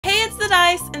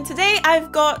lxdice, and today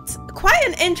I've got quite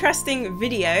an interesting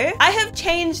video. I have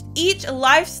changed each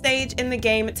life stage in the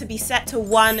game to be set to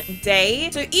 1 day.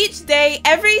 So each day,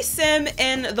 every sim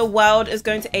in the world is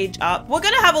going to age up. We're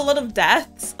gonna have a lot of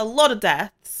deaths,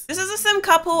 This is a sim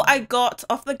couple I got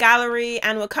off the gallery,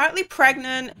 and we're currently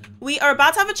pregnant. We are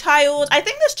about to have a child. I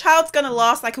think this child's gonna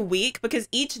last like a week because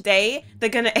each day they're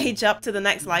gonna age up to the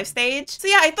next life stage. So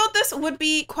yeah, I thought this would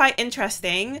be quite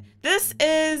interesting. This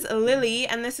is Lily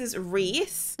and this is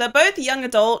Reese. They're both young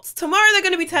adults. Tomorrow they're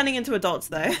gonna be turning into adults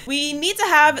though. We need to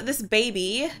have this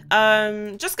baby.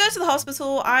 Just go to the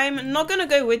hospital. I'm not gonna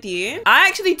go with you. I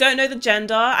actually don't know the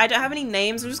gender. I don't have any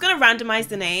names. I'm just gonna randomize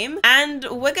the name, and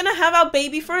we're gonna have our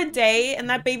baby for a day, and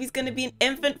that baby's gonna be an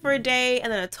infant for a day,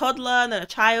 and then a toddler, and then a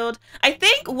child. I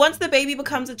think once the baby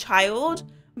becomes a child,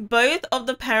 both of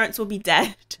the parents will be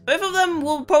dead. Both of them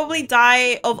will probably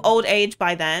die of old age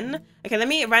by then. Okay, let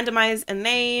me randomize a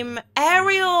name.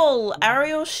 Ariel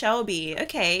Shelby.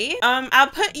 Okay. I'll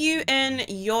put you in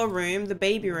your room, the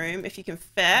baby room, if you can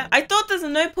fit. I thought there's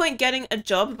no point getting a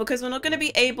job because we're not going to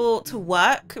be able to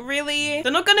work, really.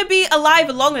 They're not going to be alive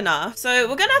long enough. So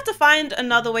we're going to have to find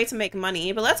another way to make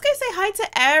money. But let's go say hi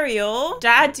to Ariel.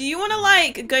 Dad, do you want to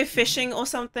like go fishing or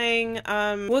something?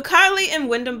 We're currently in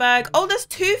Windenburg. Oh, there's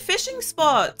 2 fishing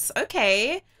spots.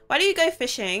 Okay. Why don't you go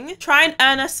fishing? Try and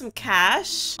earn us some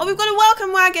cash. Oh, we've got a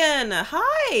welcome wagon.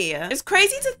 Hi. It's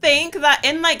crazy to think that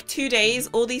in like 2 days,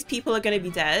 all these people are going to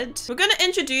be dead. We're going to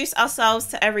introduce ourselves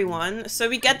to everyone. So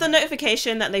we get the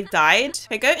notification that they've died.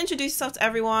 Okay, go introduce yourself to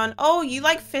everyone. Oh, you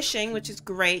like fishing, which is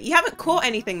great. You haven't caught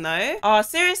anything though. Oh,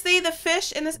 seriously? The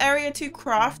fish in this area are too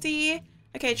crafty?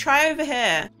 Okay, try over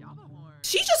here.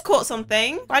 She just caught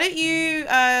something. Why don't you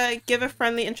give a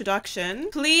friendly introduction?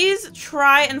 Please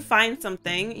try and find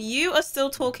something. You are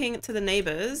still talking to the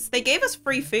neighbors. They gave us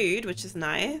free food, which is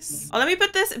nice. Oh, let me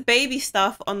put this baby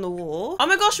stuff on the wall. Oh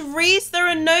my gosh, Reese, there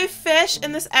are no fish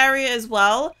in this area as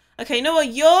well. Okay, you know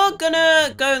what? You're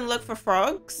gonna go and look for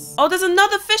frogs. Oh, there's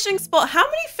another fishing spot. How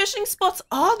many fishing spots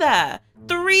are there?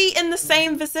 3 in the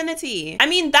same vicinity. I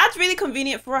mean, that's really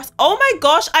convenient for us. Oh my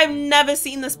gosh, I've never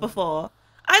seen this before.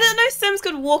 I didn't know Sims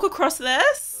could walk across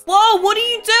this. Whoa, what are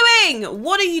you doing?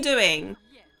 What are you doing?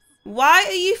 Why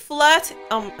are you flirting?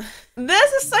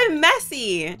 This is so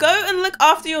messy. Go and look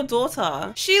after your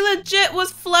daughter. She legit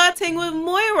was flirting with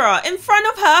Moira in front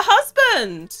of her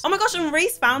husband. Oh my gosh, and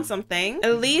Reese found something. A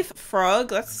leaf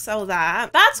frog, let's sell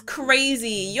that. That's crazy.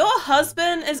 Your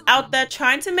husband is out there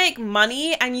trying to make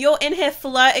money and you're in here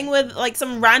flirting with like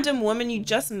some random woman you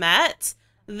just met.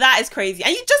 That is crazy.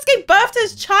 And you just gave birth to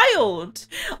his child.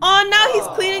 Oh, now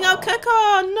he's cleaning our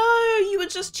cooker. No, you were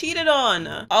just cheated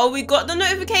on. Oh, we got the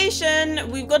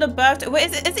notification. We've got a birthday. Wait,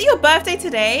 is it your birthday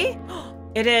today?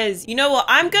 It is. You know what?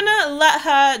 I'm gonna let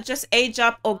her just age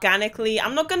up organically.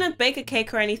 I'm not gonna bake a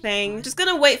cake or anything. Just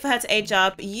gonna wait for her to age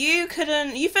up. You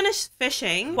finished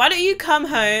fishing. Why don't you come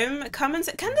home? Come and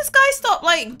say, can this guy stop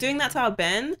like doing that to our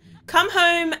bin? Come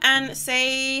home and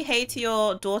say hey to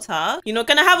your daughter. You're not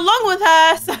gonna have long with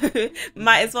her, so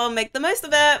might as well make the most of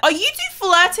it. Are you two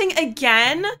flirting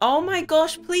again? Oh my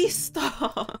gosh, please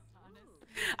stop.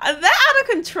 They're out of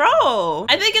control.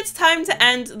 I think it's time to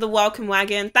end the welcome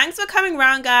wagon. Thanks for coming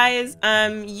around, guys.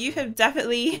 You have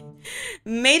definitely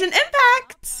made an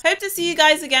impact. Hope to see you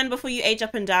guys again before you age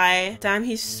up and die. Damn,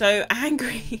 he's so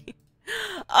angry.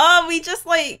 Oh,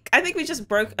 I think we just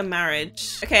broke a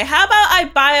marriage. Okay, how about I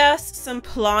buy us some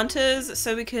planters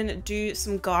so we can do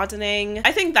some gardening?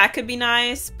 I think that could be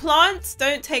nice. Plants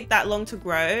don't take that long to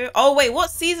grow. Oh wait, what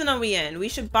season are we in? We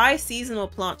should buy seasonal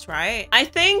plants, right? I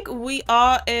think we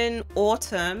are in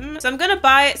autumn. So I'm gonna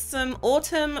buy some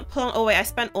autumn plant. Oh wait, I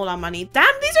spent all our money.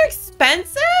 Damn, these are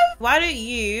expensive. Why don't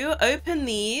you open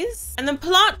these and then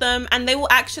plant them and they will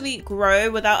actually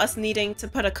grow without us needing to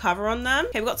put a cover on them.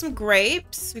 Okay, we've got some grapes.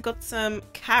 We've got some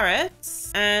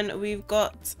carrots and we've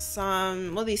got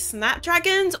some, what are these,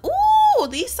 snapdragons? Ooh,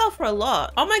 these sell for a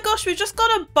lot. Oh my gosh, we just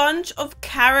got a bunch of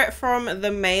carrot from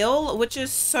the mail, which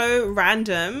is so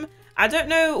random. I don't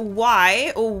know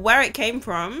why or where it came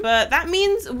from, but that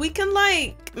means we can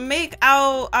like make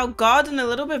our garden a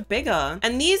little bit bigger.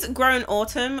 And these grow in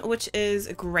autumn, which is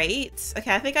great.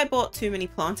 Okay, I think I bought too many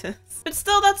planters. But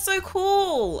still, that's so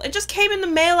cool. It just came in the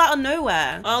mail out of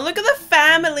nowhere. Oh, look at the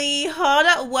family, hard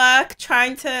at work,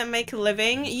 trying to make a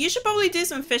living. You should probably do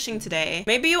some fishing today.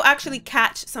 Maybe you'll actually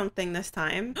catch something this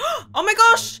time. Oh my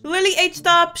gosh, Lily aged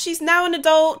up. She's now an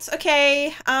adult.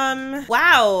 Okay,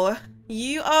 wow.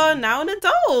 You are now an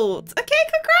adult. Okay,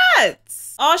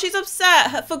 congrats. Oh, she's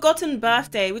upset. Her forgotten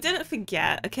birthday. We didn't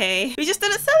forget, okay? We just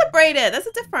didn't celebrate it. There's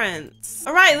a difference.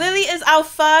 All right, Lily is our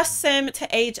first sim to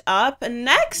age up.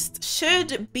 Next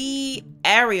should be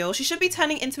Ariel. She should be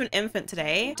turning into an infant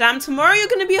today. Damn, tomorrow you're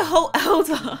gonna be a whole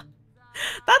elder.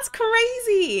 That's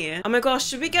crazy. Oh my gosh,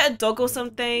 should we get a dog or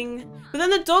something? But then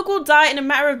the dog will die in a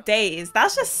matter of days.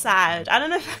 That's just sad. I don't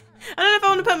know if I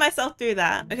want to put myself through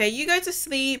that. Okay, you go to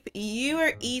sleep. You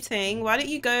are eating. Why don't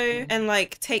you go and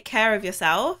like take care of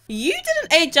yourself? You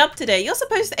didn't age up today. You're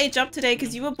supposed to age up today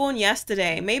because you were born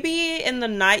yesterday. Maybe in the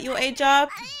night you'll age up.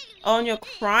 Oh, and you're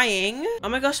crying. Oh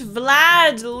my gosh,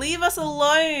 Vlad, leave us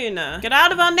alone. Get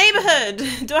out of our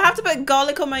neighborhood. Do I have to put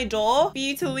garlic on my door for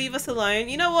you to leave us alone?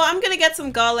 You know what? I'm gonna get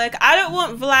some garlic. I don't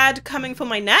want Vlad coming for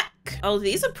my neck. Oh,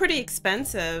 these are pretty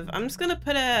expensive. I'm just gonna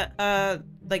put it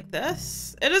like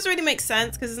this. It doesn't really make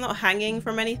sense because it's not hanging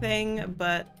from anything,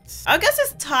 but I guess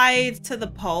it's tied to the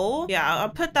pole. Yeah, I'll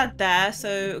put that there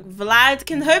so Vlad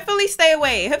can hopefully stay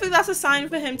away. Hopefully that's a sign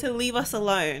for him to leave us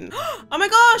alone. Oh my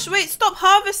gosh, wait, stop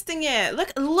harvesting it.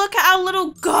 Look at our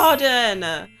little garden.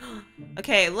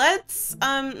 Okay, let's,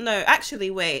 no,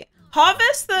 actually, wait.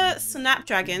 Harvest the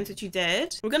snapdragons, which you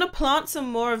did. We're gonna plant some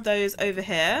more of those over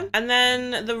here. And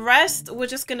then the rest we're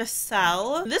just gonna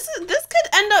sell. This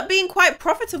could end up being quite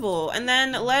profitable. And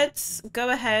then let's go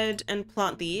ahead and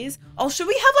plant these. Oh, should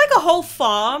we have like a whole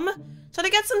farm? Should I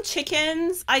get some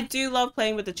chickens? I do love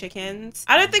playing with the chickens.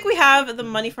 I don't think we have the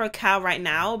money for a cow right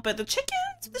now, but the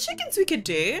chickens we could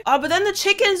do. Oh, but then the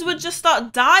chickens would just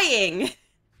start dying.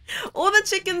 All the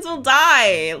chickens will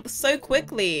die so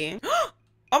quickly.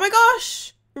 Oh my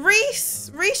gosh, Reese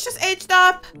just aged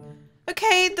up.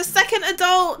 Okay, the second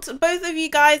adult, both of you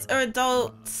guys are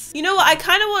adults. You know what, I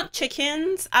kind of want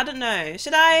chickens. I don't know,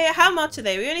 should I, how much are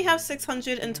they? We only have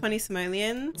 620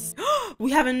 simoleons.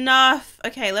 We have enough.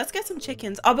 Okay, let's get some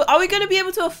chickens. Oh, but are we going to be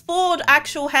able to afford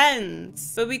actual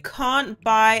hens? But we can't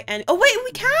buy any. Oh wait,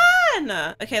 we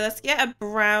can. Okay, let's get a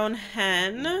brown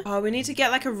hen. Oh, we need to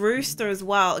get like a rooster as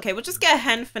well. Okay, we'll just get a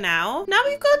hen for now. Now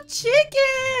we've got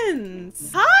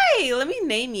chickens. Hi, let me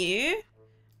name you.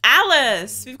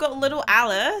 Alice. We've got little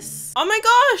Alice. Oh my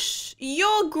gosh,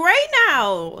 you're great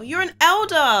now. You're an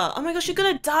elder. Oh my gosh, you're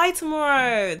gonna die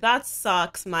tomorrow. That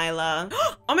sucks, Mila.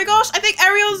 Oh my gosh, I think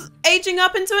Ariel's aging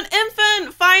up into an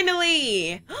infant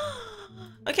finally.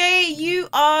 Okay, you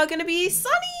are gonna be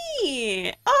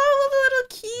Sunny. Oh, the little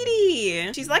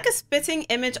kitty. She's like a spitting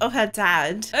image of her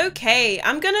dad. Okay,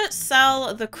 I'm gonna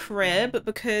sell the crib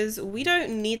because we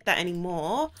don't need that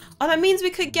anymore. Oh, that means we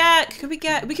could get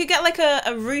like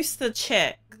a rooster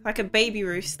chick. Like a baby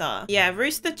rooster. Yeah,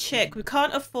 rooster chick. We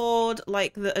can't afford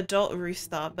like the adult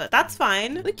rooster, but that's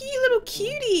fine. Look at you, little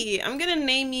cutie. I'm gonna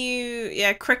name you,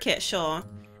 yeah, Cricket, sure.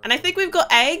 And I think we've got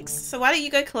eggs, so why don't you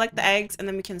go collect the eggs and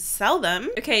then we can sell them.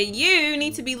 Okay, you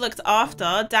need to be looked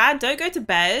after. Dad, don't go to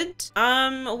bed.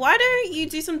 Why don't you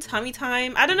do some tummy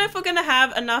time? I don't know if we're gonna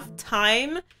have enough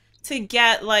time to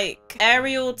get like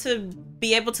Ariel to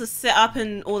be able to sit up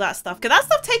and all that stuff, because that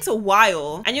stuff takes a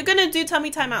while. And you're gonna do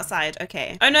tummy time outside.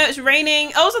 Okay. Oh no, it's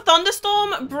raining. Oh, it's a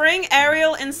thunderstorm. Bring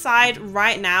Ariel inside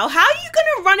right now. How are you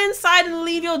gonna run inside and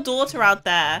leave your daughter out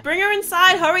there? Bring her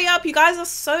inside. Hurry up, you guys are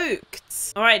soaked.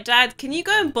 All right, Dad, can you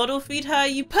go and bottle feed her?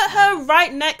 You put her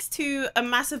right next to a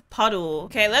massive puddle.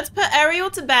 Okay, let's put Ariel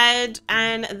to bed,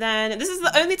 and then this is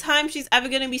the only time she's ever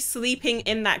gonna be sleeping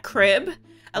in that crib.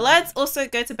 Let's also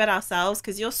go to bed ourselves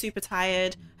because you're super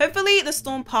tired. Hopefully the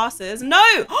storm passes.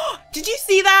 No! Did you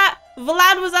see that?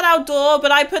 Vlad was at our door,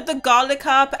 but I put the garlic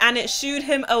up and it shooed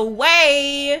him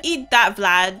away. Eat that,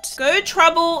 Vlad. Go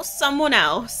trouble someone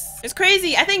else. It's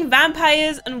crazy. I think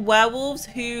vampires and werewolves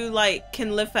who like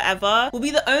can live forever will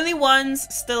be the only ones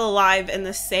still alive in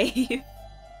the save.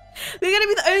 They're gonna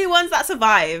be the only ones that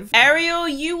survive. Ariel,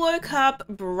 you woke up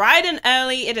bright and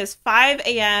early. It is 5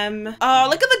 a.m. Oh,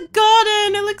 look at the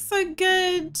garden. It looks so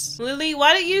good. Lily,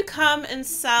 why don't you come and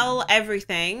sell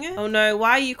everything? Oh no,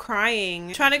 why are you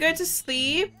crying? Trying to go to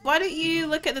sleep? Why don't you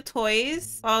look at the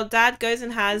toys while Dad goes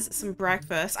and has some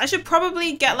breakfast? I should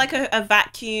probably get like a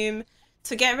vacuum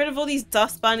to get rid of all these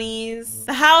dust bunnies.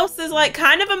 The house is like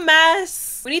kind of a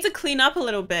mess. We need to clean up a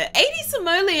little bit. 80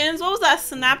 simoleons, what was that,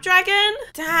 Snapdragon?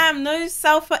 Damn, those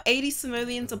sell for 80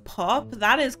 simoleons a pop.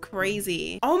 That is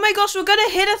crazy. Oh my gosh, we're gonna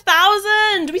hit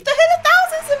 1,000. We still hit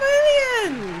 1,000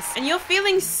 simoleons. And you're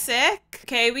feeling sick?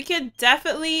 Okay, we could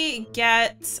definitely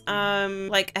get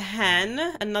like a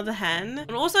hen, another hen.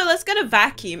 And also let's get a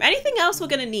vacuum. Anything else we're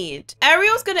gonna need?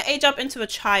 Ariel's gonna age up into a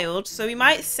child, so we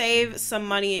might save some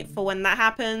money for when that that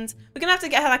happens. We're gonna have to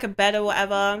get her like a bed or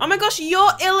whatever. Oh my gosh,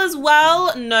 you're ill as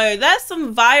well? No, there's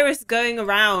some virus going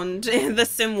around in the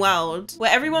sim world where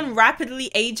everyone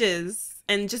rapidly ages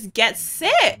and just get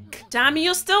sick. Damn,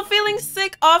 you're still feeling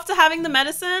sick after having the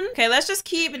medicine? Okay, let's just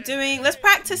keep doing, let's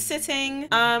practice sitting.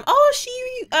 Oh,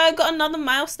 she got another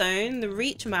milestone, the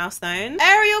reach milestone.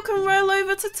 Ariel can roll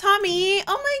over to tummy.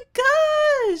 Oh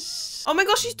my gosh. Oh my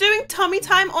gosh, she's doing tummy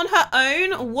time on her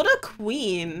own. What a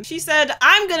queen. She said,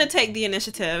 I'm gonna take the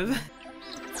initiative.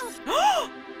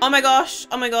 Oh my gosh,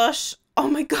 oh my gosh, oh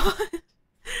my god.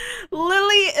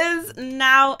 Lily is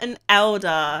now an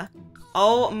elder.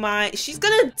 Oh my, she's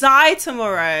gonna die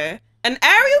tomorrow. And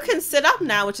Ariel can sit up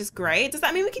now, which is great. Does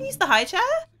that mean we can use the high chair?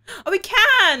 Oh, we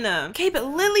can. Okay, but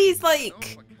Lily's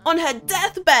like on her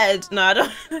deathbed. No, I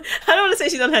don't want to say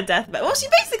she's on her deathbed. Well, she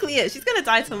basically is. She's gonna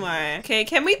die tomorrow. Okay,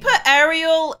 can we put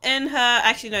Ariel in her?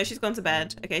 Actually, no, she's gone to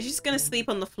bed. Okay, she's gonna sleep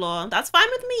on the floor. That's fine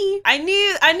with me. I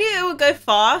knew it would go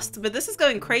fast, but this is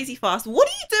going crazy fast. What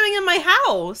are you doing in my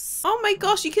house? Oh my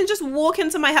gosh, you can just walk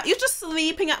into my house. You're just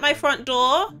sleeping at my front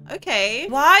door. Okay.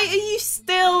 Why are you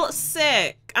still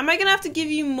sick? Am I gonna have to give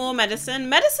you more medicine?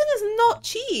 Medicine is not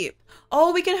cheap.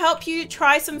 Oh, we can help you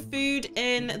try some food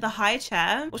in the high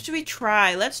chair. What should we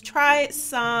try? Let's try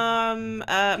some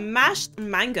mashed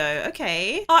mango.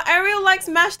 Okay. Oh, Ariel likes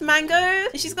mashed mango.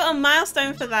 And she's got a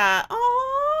milestone for that. Oh.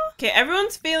 Okay,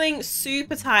 everyone's feeling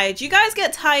super tired. You guys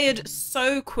get tired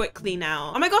so quickly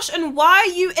now. Oh my gosh, and why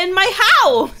are you in my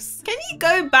house? Can you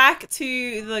go back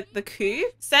to the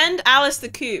coop? Send Alice the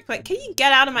coop. Like, can you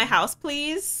get out of my house,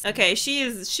 please? Okay,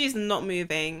 she's not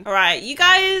moving. All right, you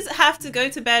guys have to go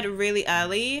to bed really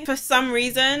early for some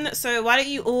reason. So why don't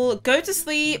you all go to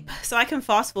sleep so I can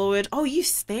fast forward? Oh, you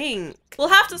stink. We'll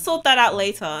have to sort that out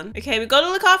later. Okay, we got to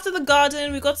look after the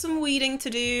garden. We've got some weeding to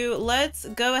do. Let's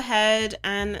go ahead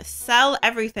and sell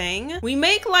everything. We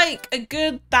make like a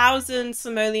good 1,000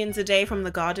 simoleons a day from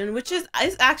the garden, which is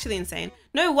actually insane.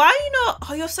 No, why are you not?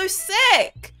 Oh, you're so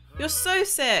sick. You're so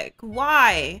sick.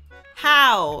 Why?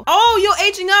 How? Oh, you're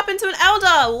aging up into an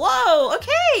elder. Whoa,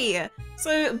 okay.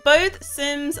 So both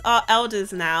Sims are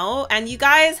elders now, and you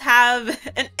guys have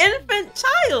an infant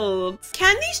child.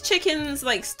 Can these chickens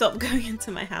like stop going into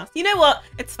my house? You know what?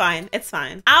 It's fine. It's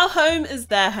fine. Our home is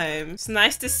their home. It's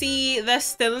nice to see they're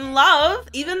still in love,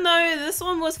 even though this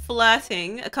one was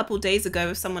flirting a couple days ago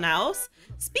with someone else.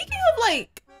 Speaking of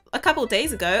like a couple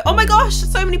days ago, oh my gosh,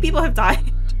 so many people have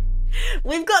died.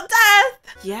 We've got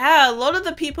death. Yeah, a lot of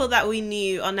the people that we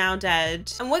knew are now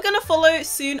dead. And we're gonna follow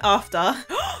soon after.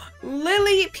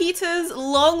 Lily Peters'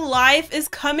 long life is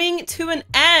coming to an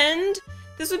end.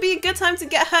 This would be a good time to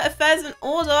get her affairs in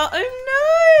order.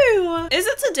 Oh no! Is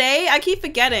it today? I keep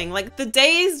forgetting. Like the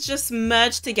days just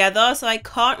merged together, so I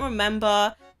can't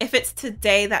remember if it's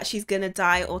today that she's gonna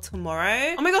die or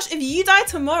tomorrow. Oh my gosh, if you die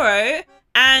tomorrow,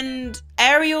 and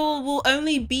Ariel will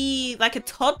only be like a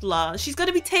toddler. She's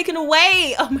gonna be taken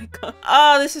away. Oh my god.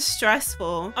 Oh, this is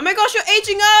stressful. Oh my gosh, you're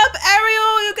aging up,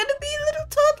 Ariel. You're gonna be a little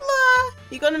toddler.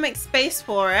 You're gonna make space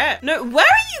for it. No, where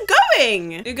are you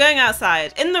going? You're going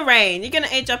outside in the rain. You're gonna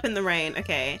age up in the rain.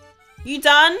 Okay. You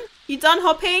done? You done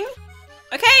hopping?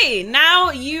 Okay,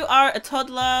 now you are a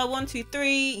toddler. 1, 2,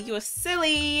 3. You're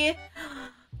silly.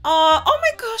 Oh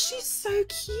my gosh, she's so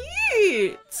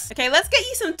cute. Okay, let's get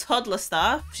you some toddler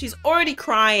stuff. She's already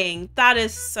crying. That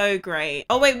is so great.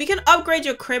 Oh wait, we can upgrade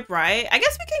your crib, right? I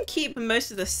guess we can keep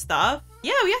most of the stuff.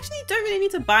 Yeah, we actually don't really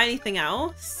need to buy anything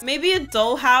else. Maybe a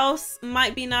dollhouse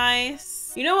might be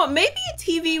nice. You know what? Maybe a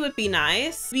TV would be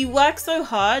nice. We work so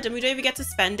hard and we don't even get to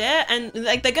spend it. And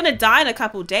like they're gonna die in a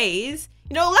couple days.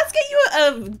 You know, let's get you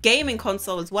a gaming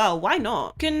console as well. Why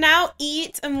not? You can now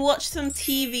eat and watch some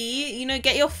TV, you know,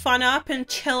 get your fun up and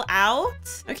chill out.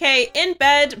 Okay, in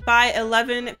bed by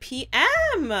 11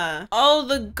 p.m. Oh,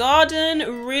 the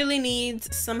garden really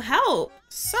needs some help.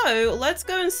 So let's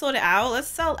go and sort it out. Let's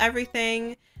sell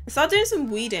everything. Start doing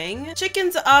some weeding.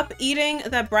 Chickens are up eating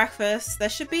their breakfast. There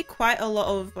should be quite a lot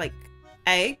of like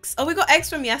eggs. Oh, we got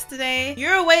eggs from yesterday.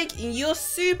 You're awake and you're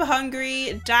super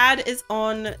hungry. Dad is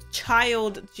on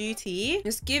child duty.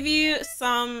 Just give you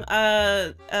some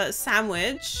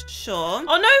sandwich. Sure.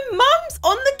 Oh no, Mum's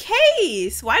on the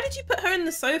case. Why did you put her in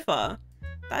the sofa?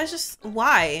 That is just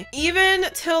why. Even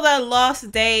till their last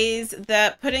days,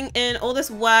 they're putting in all this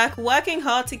work, working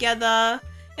hard together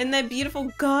in their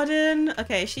beautiful garden.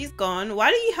 Okay, she's gone.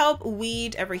 Why don't you help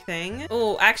weed everything?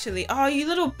 Oh, actually, oh, you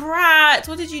little brat.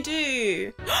 What did you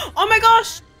do? Oh my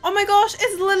gosh. Oh my gosh,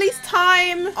 it's Lily's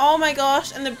time. Oh my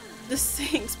gosh. And the The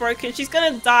sink's broken. She's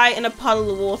gonna die in a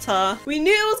puddle of water. We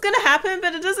knew it was gonna happen,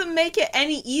 but it doesn't make it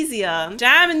any easier.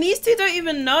 Damn, and these two don't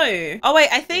even know. Oh wait,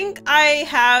 I think I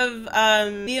have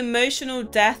the emotional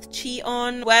death cheat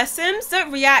on, where Sims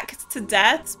don't react to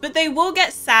deaths, but they will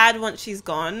get sad once she's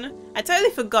gone. I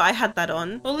totally forgot I had that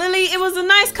on. Well, Lily, it was a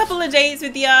nice couple of days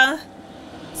with ya.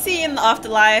 See you in the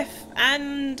afterlife.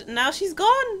 And now she's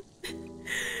gone.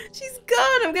 She's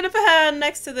gone. I'm gonna put her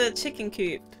next to the chicken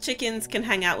coop. Chickens can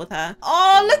hang out with her.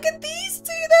 Oh, look at these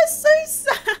two. They're so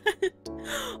sad.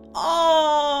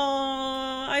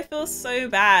 Oh, I feel so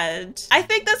bad. I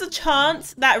think there's a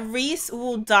chance that Reese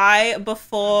will die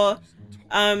before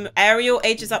Ariel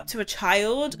ages up to a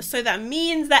child. So that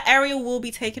means that Ariel will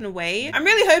be taken away. I'm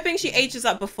really hoping she ages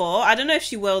up before. I don't know if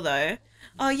she will though.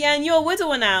 Oh yeah, and you're a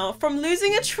widower now. From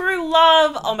losing a true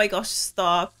love. Oh my gosh,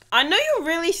 stop. I know you're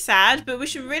really sad, but we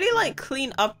should really like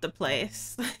clean up the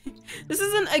place. This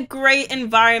isn't a great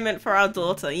environment for our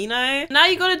daughter, you know? Now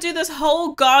you gotta do this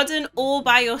whole garden all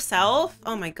by yourself.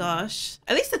 Oh my gosh.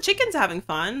 At least the chickens are having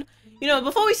fun. You know,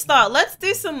 before we start, let's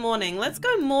do some mourning. Let's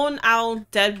go mourn our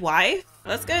dead wife.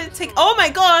 Let's go take, oh my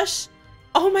gosh.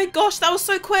 Oh my gosh, that was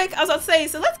so quick. I was about to say,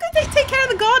 so let's go take care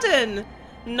of the garden.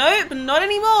 Nope, not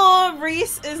anymore.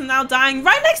 Reese is now dying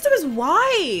right next to his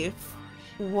wife.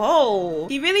 Whoa,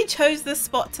 he really chose this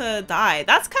spot to die.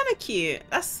 That's kind of cute.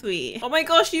 That's sweet. Oh my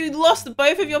gosh, you lost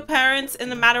both of your parents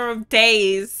in a matter of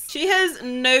days. She has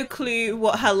no clue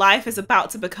what her life is about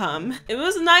to become. It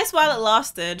was nice while it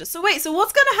lasted. So wait, so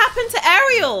what's gonna happen to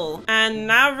Ariel? And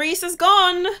now Reese is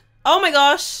gone. Oh my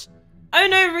gosh. Oh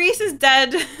no, Reese is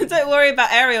dead. Don't worry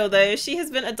about Ariel though. She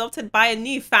has been adopted by a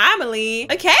new family.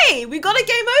 Okay, we got a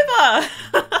game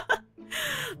over.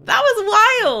 That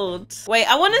was wild. Wait,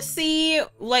 I want to see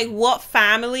like what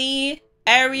family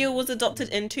Ariel was adopted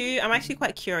into. I'm actually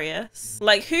quite curious.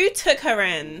 Like who took her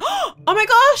in? Oh my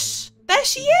gosh, there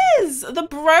she is. The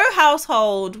bro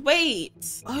household.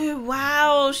 Wait. Oh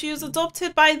wow, she was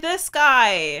adopted by this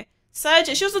guy.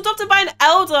 Sergeant, she was adopted by an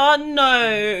elder.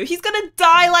 No, he's gonna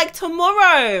die like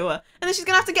tomorrow. And then she's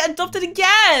gonna have to get adopted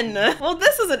again. Well,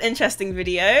 this was an interesting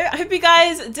video. I hope you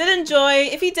guys did enjoy.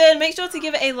 If you did, make sure to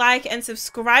give it a like and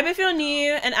subscribe if you're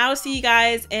new. And I will see you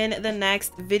guys in the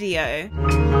next video.